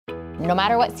no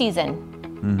matter what season,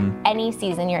 any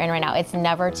season you're in right now, it's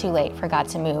never too late for God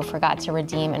to move, for God to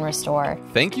redeem and restore.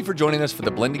 Thank you for joining us for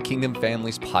the Blended Kingdom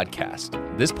Families podcast.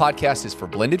 This podcast is for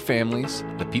blended families,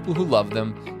 the people who love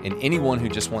them, and anyone who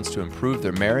just wants to improve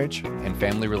their marriage and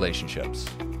family relationships.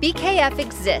 BKF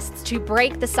exists to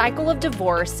break the cycle of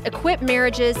divorce, equip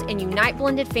marriages, and unite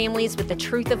blended families with the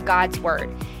truth of God's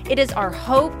Word. It is our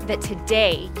hope that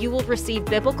today you will receive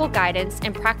biblical guidance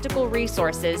and practical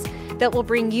resources that will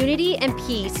bring unity and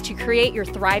peace to create your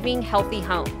thriving, healthy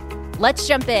home. Let's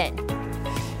jump in.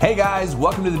 Hey guys,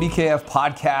 welcome to the BKF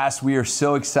podcast. We are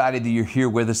so excited that you're here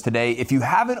with us today. If you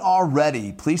haven't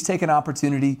already, please take an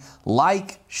opportunity,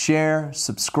 like, share,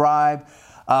 subscribe.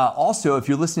 Also, if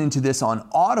you're listening to this on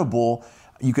Audible,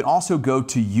 you can also go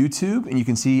to YouTube and you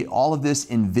can see all of this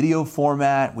in video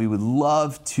format. We would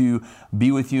love to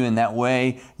be with you in that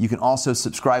way. You can also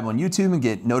subscribe on YouTube and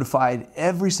get notified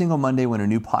every single Monday when a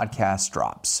new podcast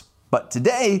drops. But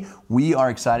today, we are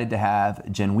excited to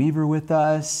have Jen Weaver with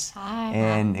us. Hi.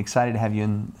 And excited to have you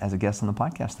in as a guest on the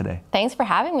podcast today. Thanks for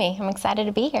having me. I'm excited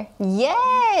to be here.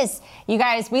 Yes. You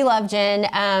guys, we love Jen,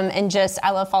 and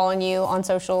I love following you on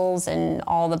socials and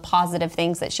all the positive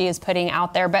things that she is putting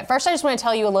out there. But first, I just want to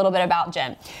tell you a little bit about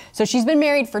Jen. So she's been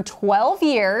married for 12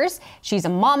 years. She's a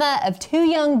mama of 2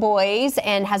 young boys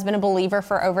and has been a believer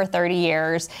for over 30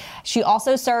 years. She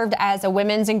also served as a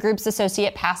women's and groups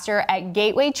associate pastor at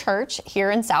Gateway Church here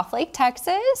in Southlake,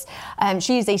 Texas.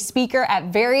 She's a speaker at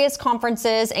various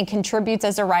conferences and contributes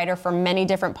as a writer for many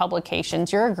different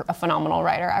publications. You're a phenomenal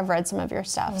writer. I've read some of your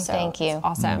stuff. So thank you. It's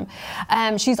awesome.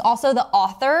 She's also the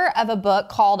author of a book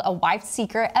called A Wife's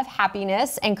Secret of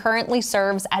Happiness and currently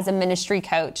serves as a ministry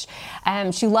coach.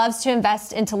 She loves to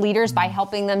invest into leaders by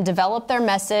helping them develop their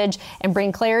message and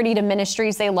bring clarity to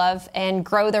ministries they love and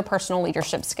grow their personal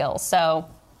leadership skills. So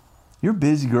You're a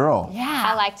busy girl. Yeah.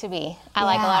 I like to be. I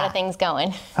like a lot of things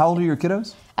going. How old are your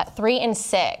kiddos? 3 and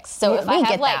 6. So if I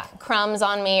have crumbs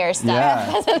on me or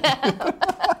stuff.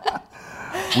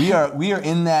 Yeah. We are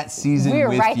in that season with you.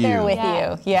 We're right there with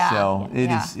you. Yeah. So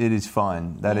it is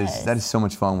fun. That is so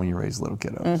much fun when you raise little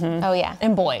kiddos. Mm-hmm. Oh yeah.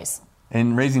 And boys.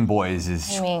 And raising boys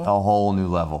is a whole new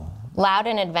level. Loud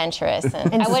and adventurous,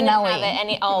 and I wouldn't have it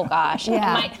any. Oh gosh,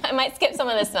 I might skip some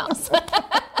of the smells.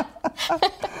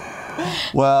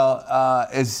 Well,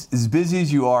 as busy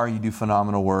as you are, you do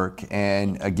phenomenal work.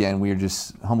 And again, we are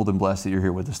just humbled and blessed that you're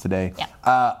here with us today.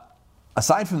 Yeah.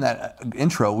 Aside from that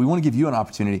intro, we want to give you an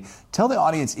opportunity. Tell the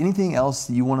audience anything else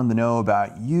that you want them to know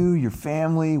about you, your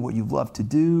family, what you love to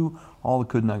do, all the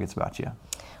good nuggets about you.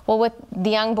 Well, with the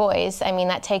young boys, I mean,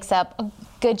 that takes up a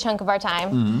good chunk of our time.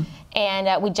 Mm-hmm.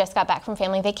 And we just got back from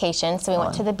family vacation, so we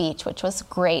went to the beach, which was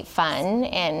great fun.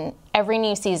 And every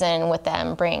new season with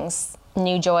them brings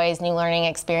new joys, new learning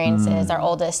experiences. Our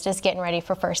oldest is getting ready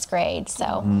for first grade,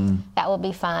 so that will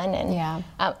be fun. And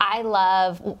I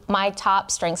love, my top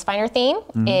StrengthsFinder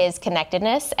theme is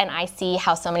connectedness, and I see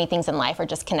how so many things in life are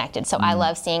just connected. So I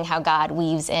love seeing how God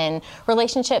weaves in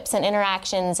relationships and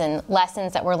interactions and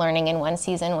lessons that we're learning in one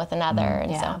season with another.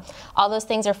 And so all those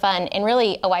things are fun. And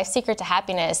really, A Wife's Secret to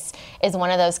Happiness is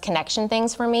one of those connection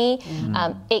things for me.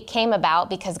 It came about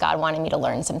because God wanted me to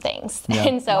learn some things.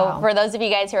 And so for those of you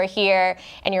guys who are here,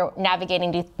 and you're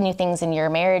navigating new things in your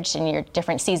marriage and your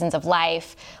different seasons of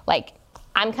life, like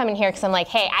I'm coming here because I'm like,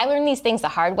 hey, I learned these things the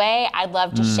hard way. I'd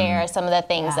love to share some of the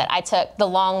things that I took the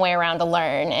long way around to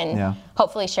learn, and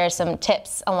hopefully share some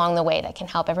tips along the way that can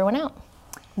help everyone out.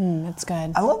 That's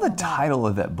good. I love the title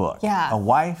of that book. Yeah. A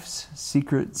Wife's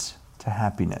Secrets to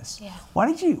Happiness. Yeah.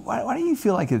 Why do you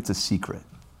feel like it's a secret?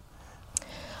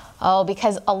 Oh,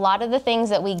 because a lot of the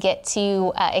things that we get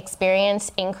to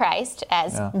experience in Christ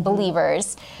as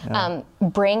believers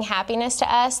bring happiness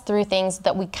to us through things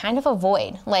that we kind of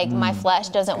avoid. Like my flesh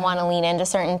doesn't want to lean into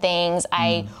certain things.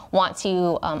 I want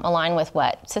to align with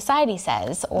what society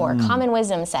says or common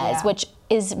wisdom says, which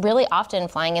is really often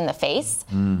flying in the face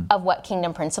of what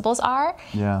kingdom principles are.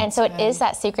 Yeah. And so it is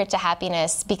that secret to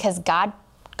happiness, because God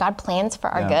plans for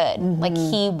our good. Like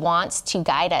He wants to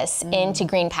guide us into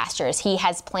green pastures. He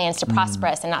has plans to prosper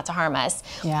us and not to harm us.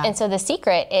 Yeah. And so the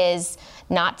secret is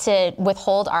not to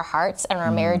withhold our hearts and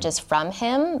our marriages from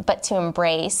Him, but to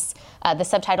embrace. The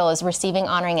subtitle is Receiving,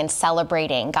 Honoring, and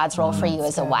Celebrating God's Role for You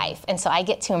as a Wife. And so I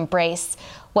get to embrace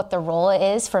what the role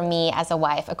is for me as a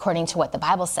wife according to what the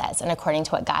Bible says and according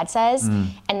to what God says.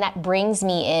 And that brings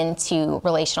me into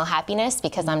relational happiness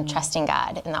because I'm trusting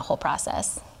God in that whole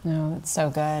process. No, it's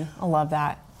so good. I love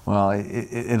that. Well,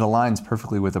 it aligns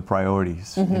perfectly with the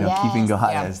priorities. You know, keeping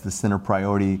God as the center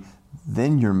priority,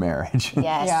 then your marriage,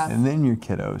 and then your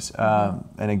kiddos.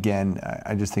 And again,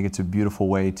 I just think it's a beautiful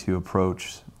way to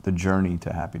approach the journey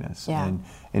to happiness Yeah.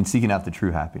 and seeking out the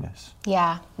true happiness.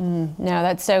 Yeah. No,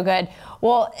 that's so good.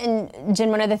 Well, and Jen,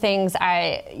 one of the things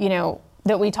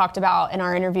that we talked about in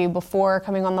our interview before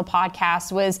coming on the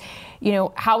podcast was,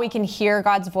 how we can hear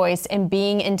God's voice and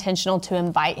being intentional to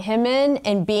invite him in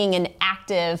and being an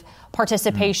active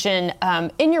participation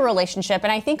in your relationship.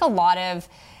 And I think a lot of,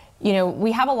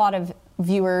 we have a lot of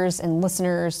viewers and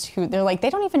listeners who they're like, they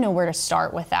don't even know where to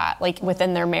start with that, like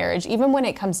within their marriage. Even when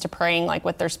it comes to praying, like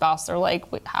with their spouse, they're like,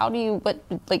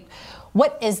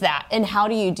 what is that? And how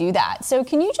do you do that? So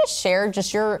can you just share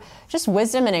your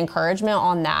wisdom and encouragement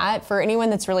on that for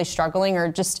anyone that's really struggling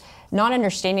or just not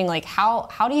understanding, like how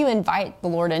do you invite the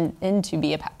Lord in to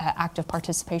be an active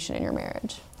participation in your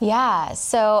marriage? Yeah.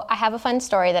 So I have a fun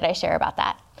story that I share about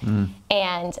that.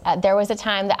 And there was a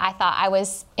time that I thought I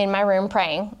was in my room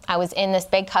praying. I was in this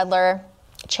big cuddler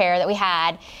chair that we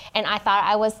had, and I thought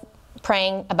I was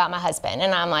praying about my husband.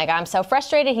 And I'm like, I'm so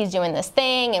frustrated. He's doing this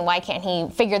thing, and why can't he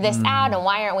figure this out? And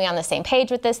why aren't we on the same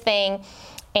page with this thing?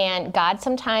 And God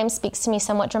sometimes speaks to me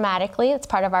somewhat dramatically. It's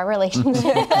part of our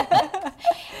relationship.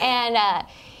 And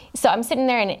so I'm sitting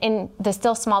there in the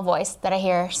still small voice that I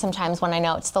hear sometimes when I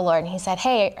know it's the Lord. And he said,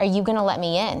 hey, are you going to let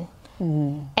me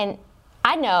in? And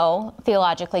I know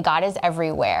theologically God is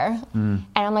everywhere. And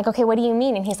I'm like, okay, what do you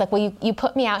mean? And he's like, well, you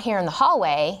put me out here in the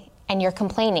hallway and you're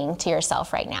complaining to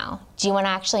yourself right now. Do you want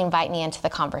to actually invite me into the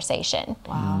conversation?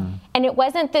 Wow. And it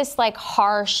wasn't this like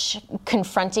harsh,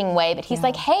 confronting way, but he's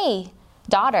like, hey,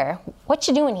 daughter, what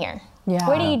you doing here? Yeah.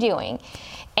 What are you doing?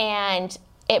 And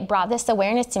it brought this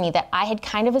awareness to me that I had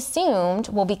kind of assumed,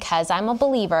 well, because I'm a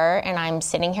believer and I'm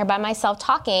sitting here by myself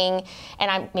talking,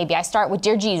 and maybe I start with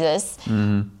Dear Jesus,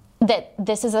 that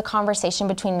this is a conversation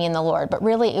between me and the Lord. But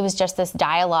really, it was just this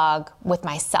dialogue with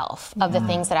myself of the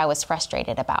things that I was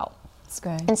frustrated about. That's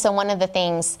good. And so one of the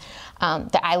things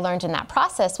that I learned in that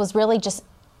process was really just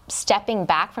stepping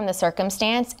back from the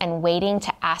circumstance and waiting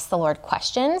to ask the Lord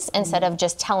questions instead of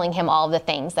just telling him all of the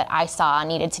things that I saw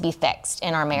needed to be fixed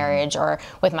in our marriage or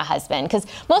with my husband. Because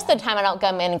most of the time I don't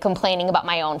come in complaining about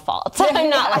my own faults. I'm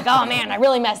not like, oh man, I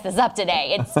really messed this up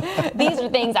today. These are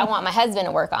things I want my husband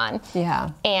to work on. Yeah.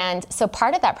 And so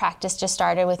part of that practice just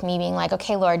started with me being like,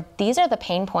 okay, Lord, these are the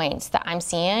pain points that I'm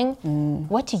seeing.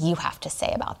 What do you have to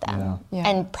say about them? Yeah.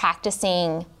 And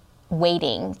practicing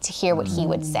waiting to hear what he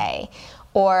would say.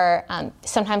 Or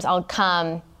sometimes I'll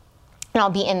come and I'll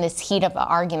be in this heat of an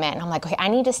argument and I'm like, okay, I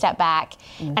need to step back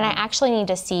and I actually need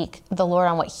to seek the Lord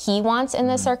on what he wants in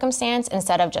this circumstance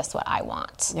instead of just what I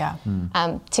want. Yeah.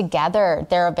 Together,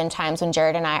 there have been times when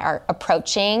Jared and I are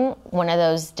approaching one of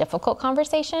those difficult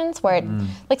conversations where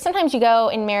like sometimes you go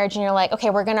in marriage and you're like, okay,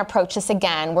 we're going to approach this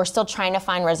again. We're still trying to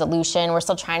find resolution. We're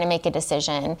still trying to make a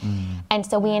decision. And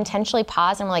so we intentionally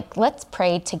pause and we're like, let's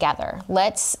pray together.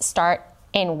 Let's start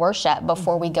in worship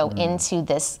before we go into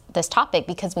this topic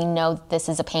because we know this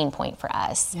is a pain point for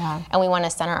us. Yeah. And we want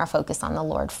to center our focus on the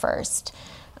Lord first.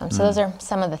 So those are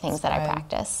some of the things that I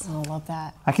practice. I love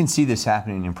that. I can see this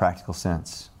happening in practical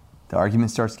sense. The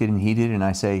argument starts getting heated and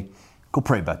I say, go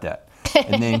pray about that.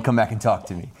 And then come back and talk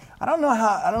to me. I don't know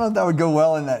if that would go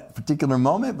well in that particular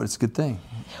moment, but it's a good thing.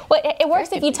 Well, it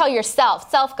works if you tell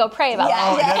yourself, go pray about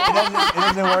that. It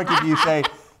doesn't work if you say,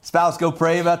 spouse, go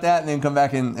pray about that, and then come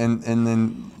back and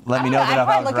then let me know that I was right. I'd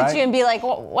probably look at you and be like,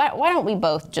 well, why don't we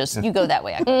both just, you go that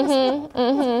way. I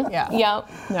go Yeah. Yep.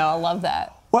 No, I love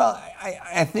that. Well,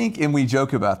 I think, and we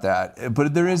joke about that,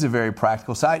 but there is a very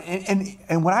practical side.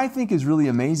 And what I think is really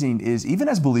amazing is even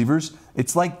as believers,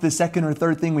 it's like the second or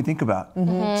third thing we think about.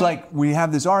 It's like we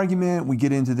have this argument, we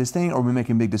get into this thing, or we're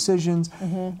making big decisions,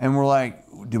 and we're like,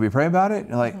 do we pray about it?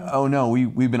 And like, oh no,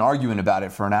 we've been arguing about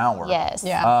it for an hour. Yes.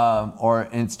 Yeah. Or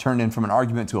it's turned in from an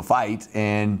argument to a fight,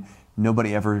 and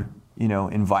nobody ever,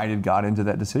 invited God into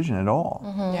that decision at all.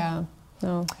 Yeah.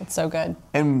 No, it's so good.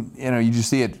 And you just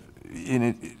see it.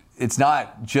 It's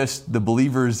not just the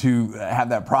believers who have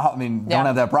that problem. Don't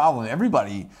have that problem.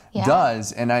 Everybody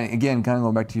does. And again, kind of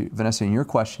going back to Vanessa and your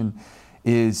question,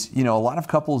 is a lot of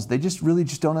couples they just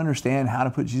don't understand how to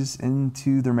put Jesus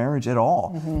into their marriage at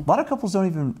all. A lot of couples don't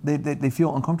even they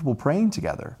feel uncomfortable praying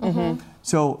together.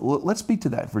 So let's speak to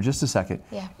that for just a second.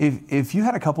 Yeah. If you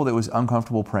had a couple that was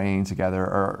uncomfortable praying together,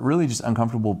 or really just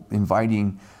uncomfortable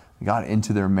inviting God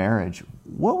into their marriage,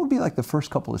 what would be like the first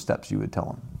couple of steps you would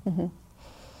tell them?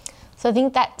 So I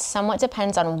think that somewhat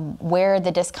depends on where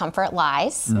the discomfort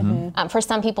lies. For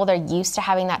some people, they're used to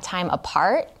having that time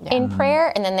apart in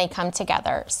prayer, and then they come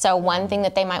together. So one thing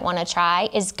that they might want to try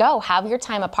is go have your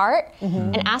time apart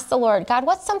and ask the Lord, God,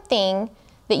 what's something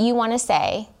that you want to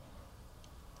say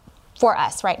for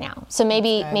us right now? So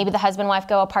maybe the husband and wife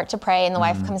go apart to pray, and the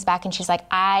wife comes back and she's like,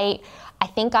 I I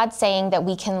think God's saying that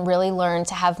we can really learn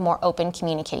to have more open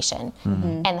communication.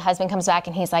 And the husband comes back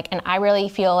and he's like, and I really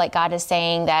feel like God is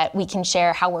saying that we can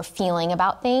share how we're feeling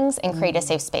about things and create a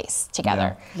safe space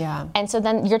together. Yeah. And so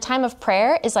then your time of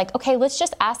prayer is like, okay, let's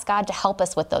just ask God to help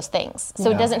us with those things. So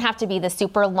it doesn't have to be the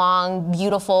super long,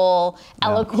 beautiful,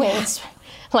 eloquent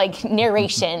like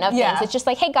narration of things. It's just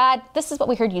like, hey God, this is what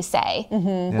we heard you say.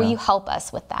 Will you help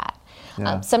us with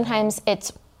that? Sometimes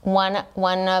it's one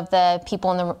of the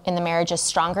people in the marriage is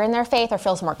stronger in their faith or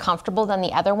feels more comfortable than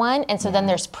the other one, and so then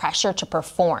there's pressure to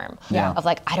perform of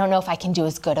like, I don't know if I can do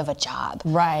as good of a job.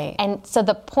 Right. And so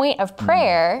the point of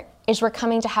prayer is we're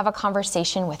coming to have a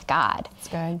conversation with God. That's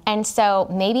good. And so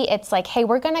maybe it's like, hey,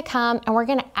 we're going to come and we're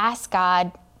going to ask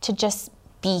God to just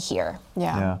be here.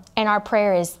 Yeah. And our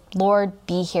prayer is, Lord,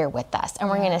 be here with us. And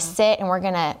we're going to sit and we're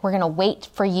going to wait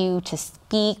for you to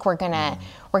speak. We're going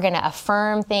to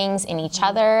affirm things in each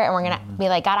other, and we're going to be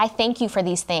like, God, I thank you for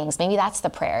these things. Maybe that's the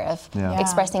prayer of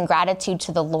expressing gratitude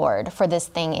to the Lord for this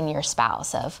thing in your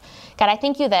spouse of, God, I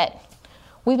thank you that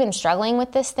we've been struggling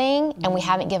with this thing and we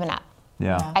haven't given up.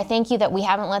 Yeah. I thank you that we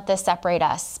haven't let this separate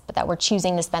us, but that we're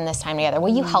choosing to spend this time together.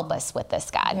 Will you help us with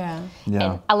this, God? Yeah.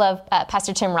 And I love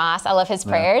Pastor Tim Ross. I love his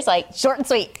prayers, like short and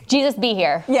sweet. Jesus, be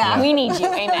here. Yeah. We need you.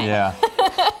 Amen. Yeah.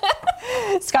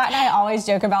 Scott and I always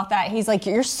joke about that. He's like,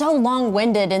 you're so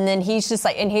long-winded, and then he's just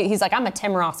like, and he's like, I'm a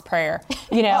Tim Ross prayer,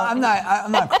 you know. Well,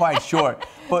 I'm not quite short,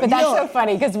 but that's so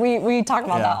funny because we talk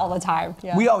about that all the time.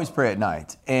 Yeah. We always pray at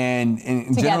night, and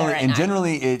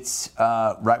generally it's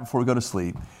right before we go to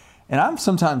sleep. And I'm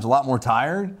sometimes a lot more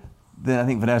tired than I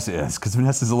think Vanessa is, because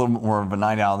Vanessa's a little bit more of a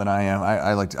night owl than I am.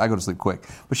 I go to sleep quick,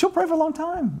 but she'll pray for a long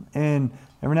time, and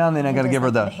every now and then I got to give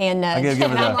her the hand nudge. I got to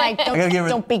give her the. I'm like,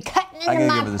 don't be cutting into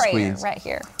my prayer right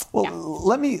here.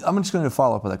 Well, I'm just going to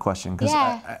follow up with that question, because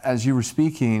as you were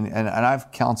speaking, and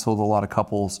I've counseled a lot of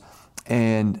couples,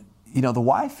 and you know, the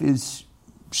wife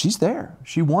she's there,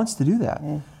 she wants to do that,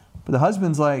 but the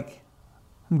husband's like,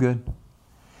 I'm good.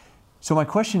 So my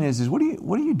question is what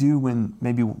do you do when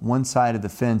maybe one side of the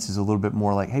fence is a little bit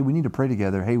more like, hey, we need to pray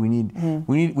together. Hey, we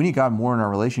need God more in our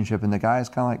relationship, and the guy is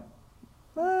kind of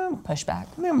like, push back.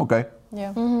 I'm okay.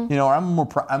 Yeah. You know,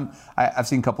 or I've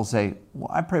seen couples say,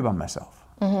 well, I pray by myself.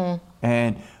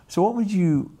 And so what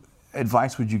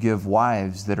advice would you give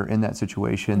wives that are in that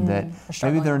situation that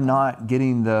maybe they're not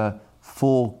getting the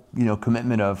full,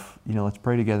 commitment of, let's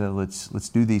pray together, let's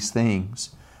do these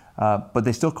things, but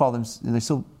they still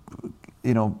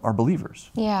are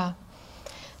believers? Yeah.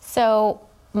 So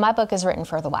my book is written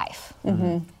for the wife.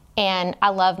 And I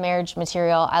love marriage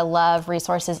material. I love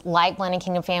resources like Blended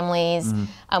Kingdom Families,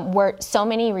 where so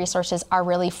many resources are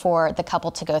really for the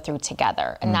couple to go through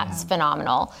together. And that's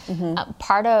phenomenal.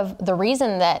 Part of the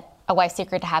reason that A Wife's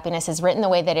Secret to Happiness is written the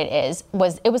way that it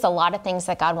was a lot of things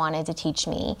that God wanted to teach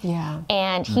me. Yeah.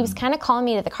 And he was kind of calling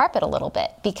me to the carpet a little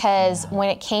bit, because when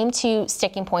it came to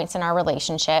sticking points in our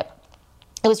relationship,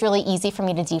 it was really easy for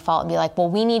me to default and be like, well,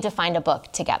 we need to find a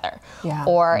book together. Yeah.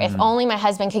 Or if only my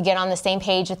husband could get on the same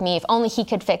page with me, if only he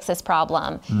could fix this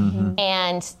problem.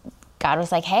 And God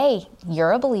was like, hey,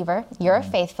 you're a believer. You're a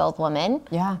faith-filled woman.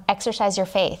 Yeah. Exercise your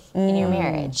faith in your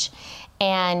marriage.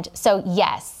 And so,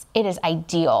 yes, it is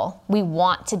ideal. We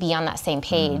want to be on that same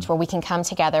page where we can come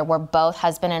together, where both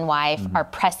husband and wife are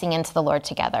pressing into the Lord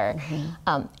together.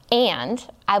 And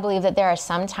I believe that there are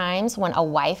some times when a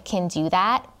wife can do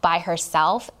that by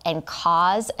herself and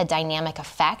cause a dynamic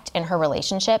effect in her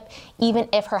relationship, even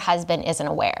if her husband isn't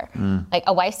aware. Like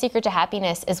A Wife's Secret to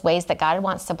Happiness is ways that God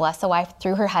wants to bless a wife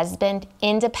through her husband,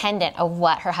 independent of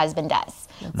what her husband does,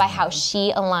 by how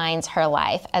she aligns her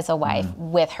life as a wife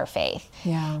with her faith.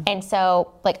 Yeah. And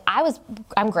so,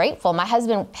 I'm grateful. My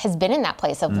husband has been in that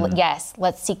place of, yes,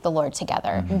 let's seek the Lord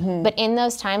together. But in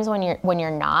those times when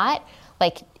you're not,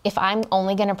 like, if I'm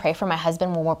only going to pray for my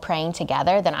husband when we're praying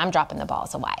together, then I'm dropping the ball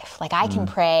as a wife. Like, I can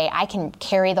pray, I can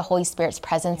carry the Holy Spirit's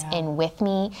presence in with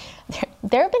me.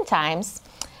 There have been times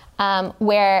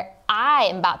where I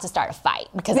am about to start a fight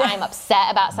because I'm upset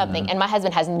about something, and my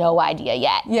husband has no idea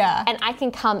yet. Yeah. And I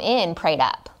can come in prayed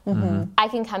up. I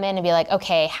can come in and be like,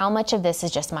 okay, how much of this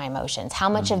is just my emotions? How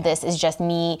much of this is just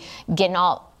me getting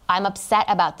I'm upset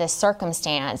about this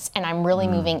circumstance, and I'm really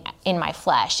moving in my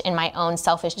flesh, in my own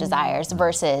selfish desires,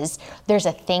 versus there's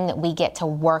a thing that we get to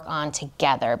work on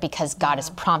together because God is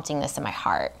prompting this in my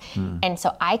heart. And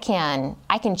so I can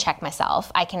check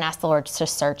myself. I can ask the Lord to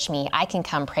search me. I can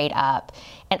come prayed up,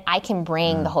 and I can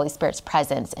bring the Holy Spirit's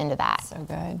presence into that. So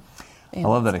good. I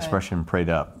love that expression, prayed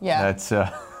up. Yeah. That's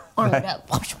Armed up.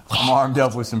 I'm armed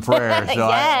up with some prayers. So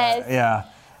Yes.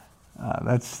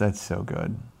 that's so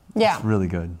good. Yeah. It's really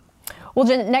good. Well,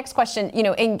 Jen, next question,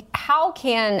 how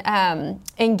can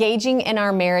engaging in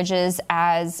our marriages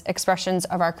as expressions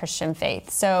of our Christian faith?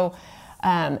 So,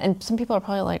 and some people are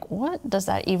probably like, what does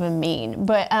that even mean?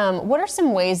 But what are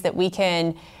some ways that we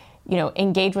can,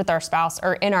 engage with our spouse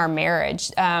or in our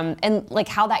marriage, and like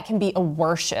how that can be a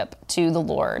worship to the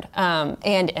Lord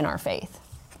and in our faith?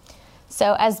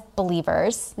 So as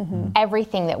believers,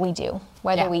 everything that we do,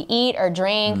 whether we eat or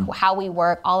drink, how we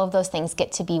work, all of those things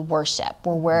get to be worship,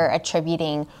 where we're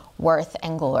attributing worth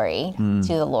and glory to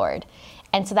the Lord.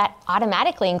 And so that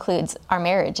automatically includes our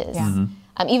marriages,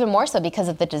 even more so because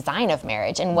of the design of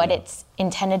marriage and what it's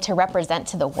intended to represent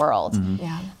to the world.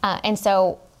 And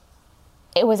so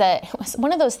it was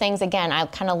one of those things, again, I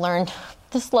kind of learned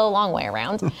the slow, long way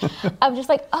around. I'm just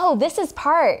like, oh, this is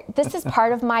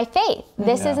part of my faith.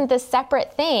 This isn't this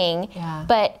separate thing.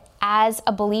 But as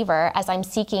a believer, as I'm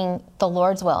seeking the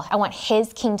Lord's will, I want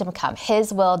His kingdom come,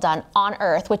 His will done on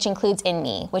earth, which includes in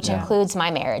me, which includes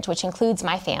my marriage, which includes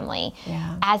my family,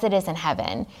 as it is in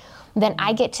heaven. Then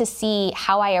I get to see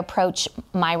how I approach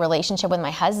my relationship with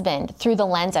my husband through the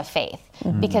lens of faith.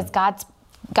 Because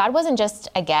God wasn't just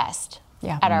a guest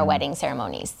at our wedding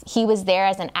ceremonies. He was there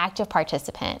as an active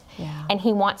participant, and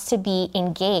He wants to be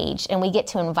engaged, and we get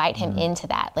to invite Him into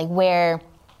that. Like where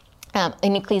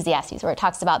in Ecclesiastes, where it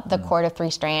talks about the cord of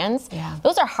 3 strands,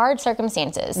 those are hard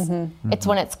circumstances. It's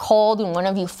when it's cold, when one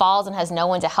of you falls and has no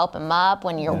one to help him up,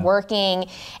 when you're working,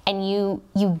 and you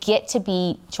get to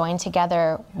be joined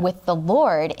together with the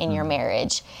Lord in your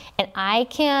marriage. And I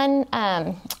can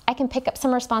pick up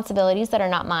some responsibilities that are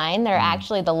not mine, that are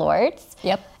actually the Lord's.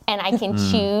 And I can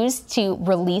choose to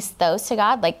release those to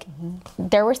God. Like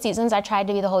there were seasons I tried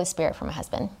to be the Holy Spirit for my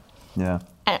husband.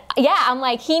 And I'm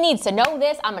like, he needs to know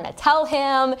this. I'm going to tell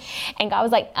him. And God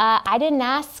was like, I didn't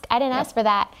ask for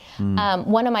that.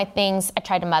 One of my things, I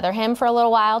tried to mother him for a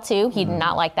little while too. He did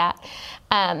not like that.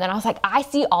 And I was like, I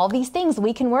see all these things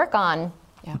we can work on.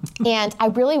 And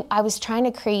I was trying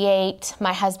to create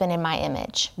my husband in my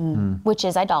image, which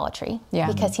is idolatry,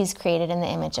 because he's created in the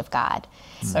image of God.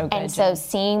 So good, and so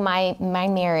seeing my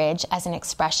marriage as an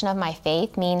expression of my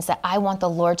faith means that I want the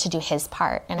Lord to do His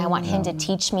part, and I want Him to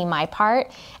teach me my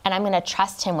part, and I'm going to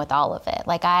trust Him with all of it.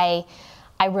 Like I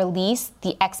release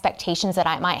the expectations that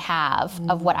I might have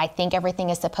of what I think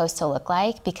everything is supposed to look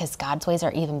like, because God's ways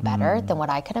are even better than what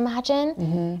I could imagine.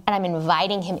 And I'm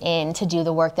inviting Him in to do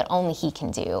the work that only He can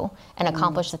do and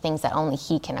accomplish the things that only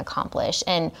He can accomplish.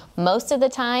 And most of the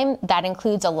time, that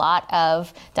includes a lot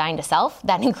of dying to self.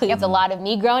 That includes a lot of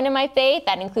me growing in my faith.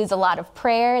 That includes a lot of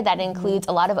prayer. That includes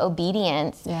a lot of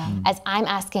obedience as I'm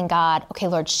asking God, okay,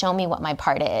 Lord, show me what my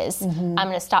part is. I'm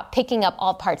going to stop picking up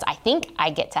all parts I think I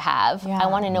get to have.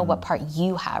 I want to know what part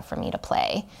you have for me to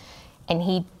play. And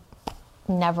he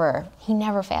never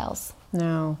fails.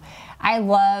 No. I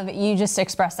love, you just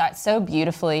expressed that so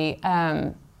beautifully.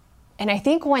 And I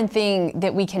think one thing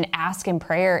that we can ask in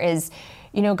prayer is,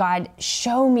 God,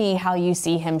 show me how you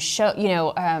see him. Show,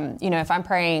 if I'm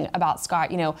praying about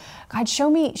Scott, God, show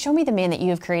me the man that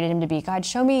you have created him to be. God,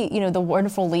 show me, the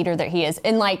wonderful leader that he is.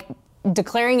 And like,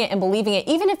 declaring it and believing it,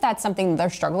 even if that's something they're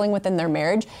struggling with in their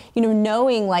marriage,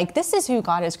 knowing like this is who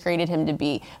God has created him to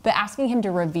be, but asking Him to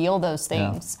reveal those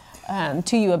things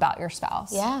to you about your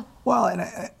spouse. Well, and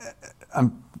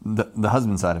I'm the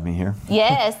husband side of me here.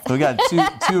 Yes. We got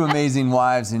two amazing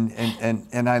wives,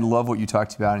 and I love what you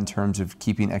talked about in terms of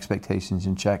keeping expectations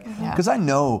in check. Because I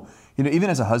know,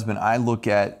 even as a husband, I look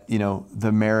at,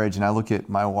 the marriage, and I look at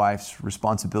my wife's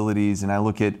responsibilities, and I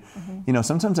look at,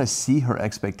 sometimes I see her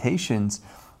expectations,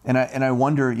 and I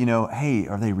wonder, hey,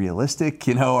 are they realistic?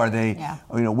 Are they,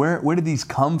 where did these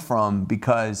come from?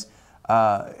 Because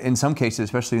in some cases,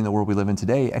 especially in the world we live in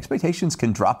today, expectations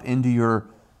can drop into your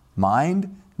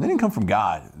mind. They didn't come from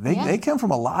God. They come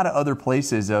from a lot of other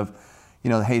places of,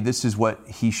 hey, this is what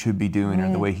he should be doing,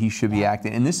 or the way he should be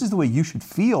acting. And this is the way you should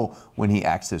feel when he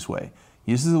acts this way.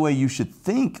 This is the way you should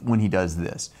think when he does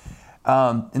this.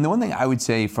 And the one thing I would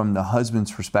say from the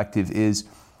husband's perspective is,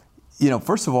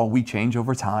 first of all, we change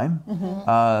over time.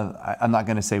 I'm not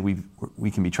going to say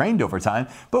we can be trained over time,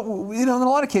 but in a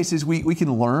lot of cases we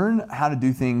can learn how to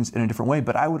do things in a different way.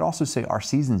 But I would also say our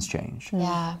seasons change.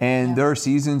 And there are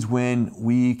seasons when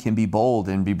we can be bold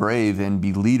and be brave and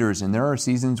be leaders, and there are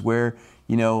seasons where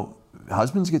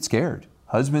husbands get scared,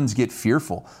 husbands get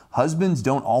fearful, husbands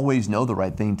don't always know the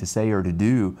right thing to say or to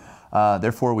do.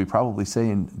 Therefore, we probably say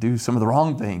and do some of the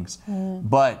wrong things.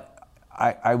 But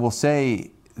I will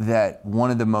say that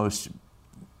one of the most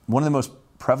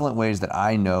prevalent ways that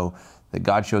I know that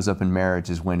God shows up in marriage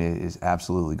is when it is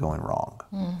absolutely going wrong.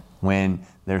 When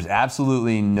there's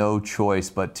absolutely no choice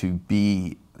but to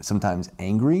be sometimes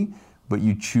angry, but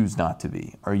you choose not to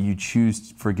be, or you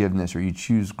choose forgiveness, or you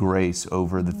choose grace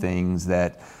over the things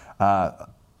that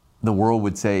the world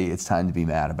would say it's time to be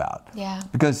mad about. Yeah.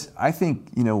 Because I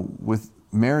think, with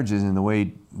marriages and the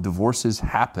way divorces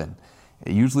happen,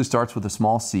 it usually starts with a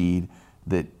small seed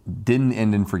that didn't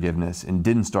end in forgiveness and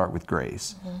didn't start with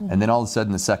grace. And then all of a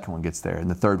sudden the second one gets there and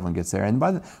the third one gets there. And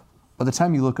by the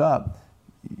time you look up,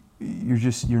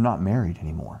 you're not married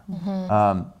anymore.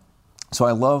 So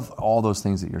I love all those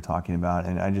things that you're talking about,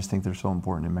 and I just think they're so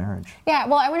important in marriage. Yeah,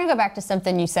 well, I want to go back to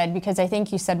something you said, because I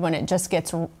think you said when it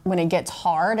gets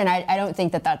hard, and I don't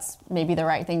think that that's maybe the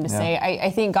right thing to say.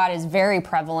 I think God is very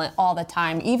prevalent all the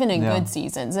time, even in good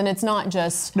seasons, and it's not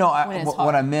just when it's hard.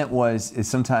 What I meant is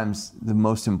sometimes the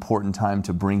most important time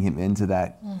to bring him into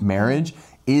that marriage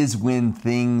is when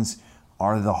things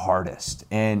are the hardest,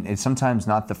 and it's sometimes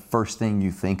not the first thing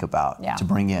you think about to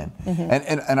bring in.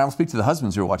 And I'll speak to the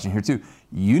husbands who are watching here too.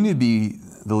 You need to be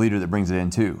the leader that brings it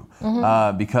in too,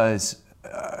 because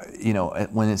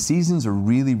when the seasons are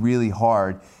really, really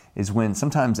hard is when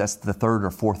sometimes that's the third or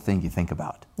fourth thing you think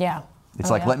about. Yeah. It's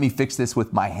let me fix this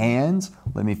with my hands.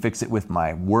 Let me fix it with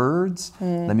my words.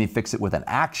 Let me fix it with an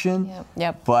action.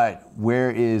 Yep. But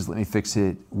let me fix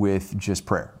it with just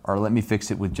prayer, or let me fix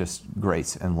it with just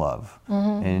grace and love,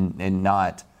 and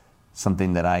not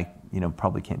something that I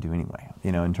probably can't do anyway,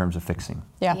 in terms of fixing.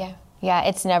 Yeah.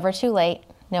 It's never too late,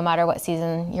 no matter what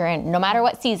season you're in, no matter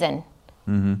what season.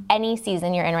 Any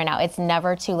season you're in right now, it's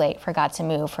never too late for God to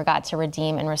move, for God to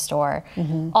redeem and restore.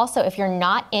 Also, if you're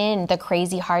not in the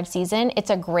crazy hard season, it's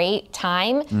a great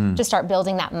time to start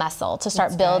building that muscle, to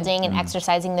start building and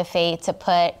exercising the faith, to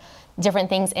put different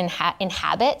things in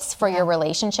habits for your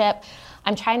relationship.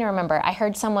 I'm trying to remember. I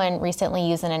heard someone recently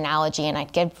use an analogy, and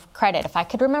I'd give credit if I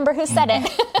could remember who said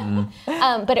it.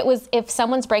 But it was, if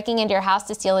someone's breaking into your house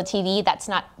to steal a TV, that's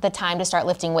not the time to start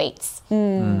lifting weights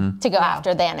to go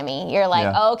after the enemy. You're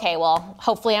like, oh, okay, well,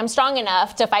 hopefully I'm strong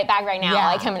enough to fight back right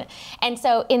now. And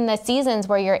so in the seasons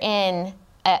where you're in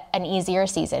an easier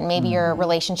season, maybe your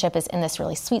relationship is in this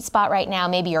really sweet spot right now,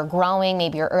 maybe you're growing,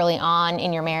 maybe you're early on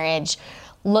in your marriage,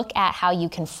 look at how you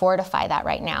can fortify that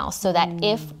right now, so that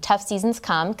if tough seasons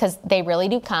come, because they really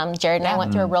do come. Jared and I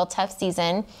went through a real tough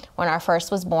season when our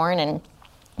first was born, and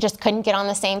just couldn't get on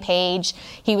the same page.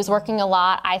 He was working a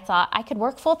lot. I thought I could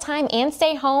work full time and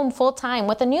stay home full time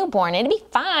with a newborn. It'd be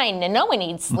fine, and no one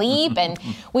needs sleep. And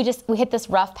we hit this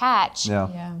rough patch.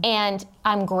 And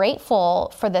I'm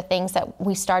grateful for the things that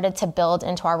we started to build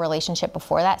into our relationship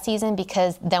before that season,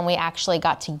 because then we actually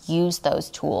got to use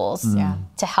those tools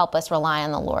to help us rely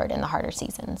on the Lord in the harder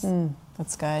seasons.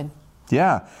 That's good.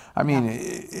 Yeah, I mean,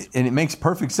 and it makes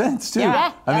perfect sense too.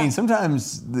 I mean,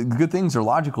 sometimes the good things are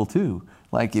logical too.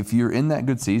 Like if you're in that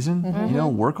good season,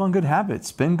 work on good habits,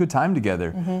 spend good time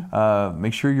together,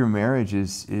 make sure your marriage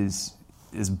is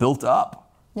built up.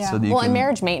 Yeah. So and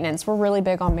marriage maintenance. We're really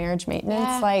big on marriage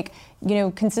maintenance. Like,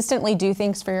 consistently do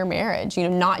things for your marriage,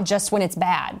 not just when it's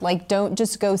bad. Like, don't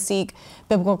just go seek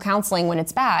biblical counseling when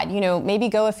it's bad. Maybe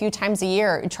go a few times a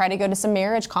year, try to go to some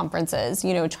marriage conferences,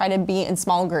 try to be in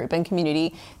small group and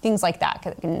community, things like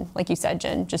that. And like you said,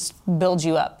 Jen, just build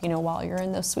you up, while you're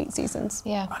in those sweet seasons.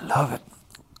 Yeah. I love it.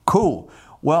 Cool.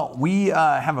 Well, we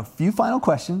have a few final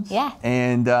questions. Yeah.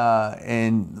 And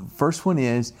the first one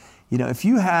is, if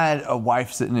you had a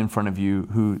wife sitting in front of you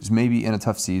who's maybe in a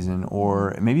tough season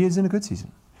or maybe is in a good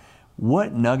season,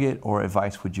 what nugget or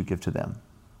advice would you give to them?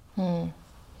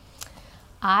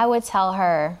 I would tell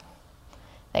her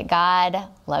that God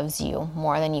loves you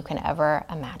more than you can ever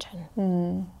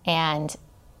imagine. And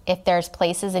if there's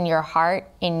places in your heart,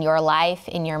 in your life,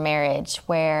 in your marriage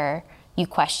where you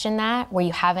question that, where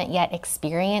you haven't yet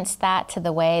experienced that to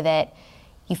the way that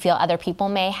you feel other people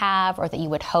may have, or that you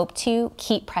would hope to,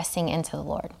 keep pressing into the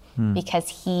Lord,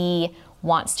 because He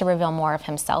wants to reveal more of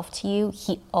Himself to you.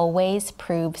 He always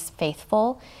proves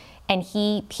faithful, and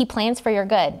He plans for your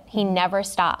good. He never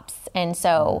stops. And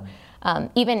so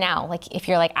even now, like if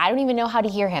you're like, I don't even know how to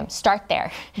hear Him, start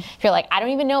there. If you're like, I don't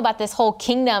even know about this whole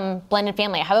kingdom blended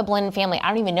family, I have a blended family, I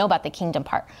don't even know about the kingdom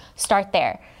part, start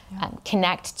there.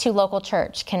 Connect to local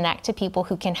church, connect to people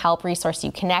who can help resource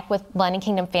you, connect with Blended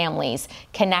Kingdom families,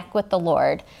 connect with the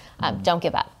Lord. Don't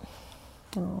give up.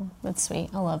 Oh, that's sweet.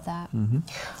 I love that.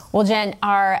 Well, Jen,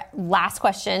 our last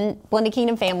question, Blended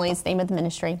Kingdom families, name of the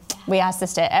ministry. We ask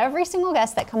this to every single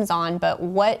guest that comes on, but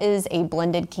what is a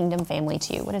Blended Kingdom family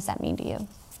to you? What does that mean to you?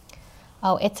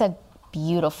 Oh, it's a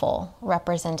beautiful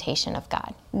representation of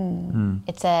God.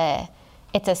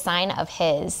 It's a sign of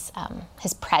His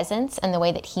presence and the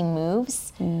way that He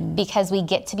moves, because we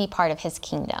get to be part of His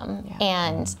kingdom.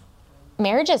 And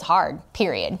marriage is hard,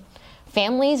 period.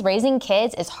 families, raising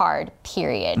kids is hard,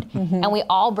 period. And we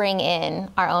all bring in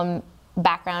our own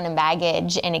background and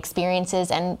baggage and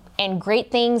experiences and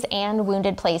great things and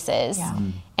wounded places.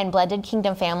 And Blended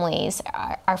Kingdom families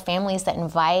are families that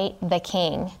invite the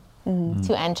King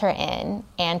to enter in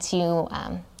and to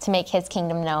make his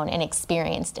kingdom known and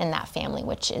experienced in that family,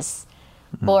 which is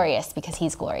glorious because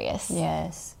he's glorious.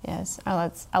 Yes.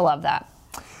 I love that.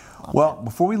 Well,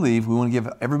 before we leave, we want to give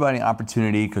everybody an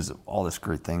opportunity, because of all this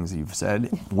great things that you've said,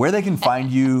 where they can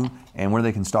find you and where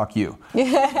they can stalk you.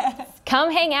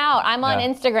 Come hang out. I'm on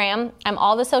Instagram. I'm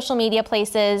all the social media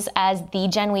places as The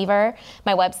Jen Weaver.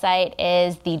 My website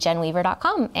is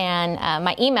thejenweaver.com. And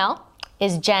my email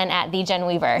is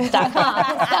jen@thejenweaver.com. So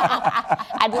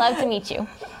I'd love to meet you.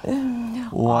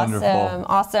 Wonderful.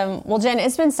 Awesome. Well, Jen,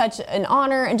 it's been such an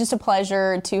honor and just a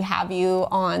pleasure to have you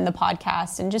on the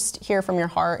podcast and just hear from your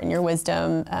heart and your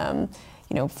wisdom,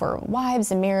 for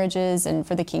wives and marriages and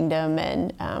for the kingdom.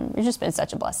 And you've just been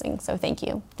such a blessing. So thank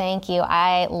you. Thank you.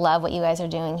 I love what you guys are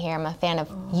doing here. I'm a fan of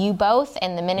you both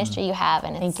and the ministry you have.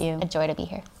 And it's a joy to be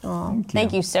here.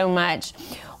 Thank you so much.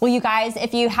 Well, you guys,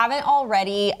 if you haven't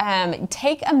already,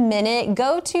 take a minute,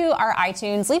 go to our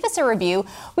iTunes, leave us a review.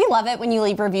 We love it when you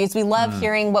leave reviews. We love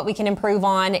hearing what we can improve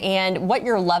on and what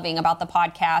you're loving about the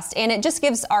podcast. And it just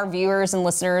gives our viewers and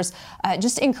listeners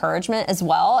just encouragement as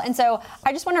well. And so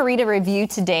I just want to read a review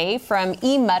today from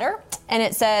E. Mutter. And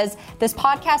it says, this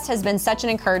podcast has been such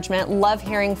an encouragement. Love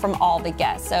hearing from all the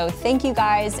guests. So thank you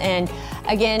guys. And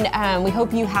again, we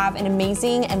hope you have an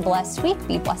amazing and blessed week.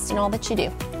 Be blessed in all that you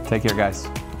do. Take care, guys.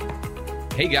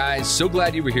 Hey guys, so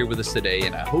glad you were here with us today,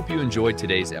 and I hope you enjoyed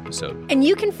today's episode. And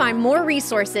you can find more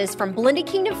resources from Blended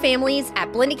Kingdom Families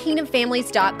at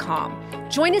blendedkingdomfamilies.com.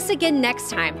 Join us again next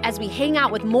time as we hang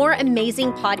out with more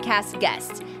amazing podcast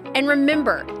guests. And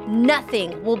remember,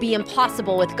 nothing will be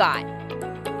impossible with God.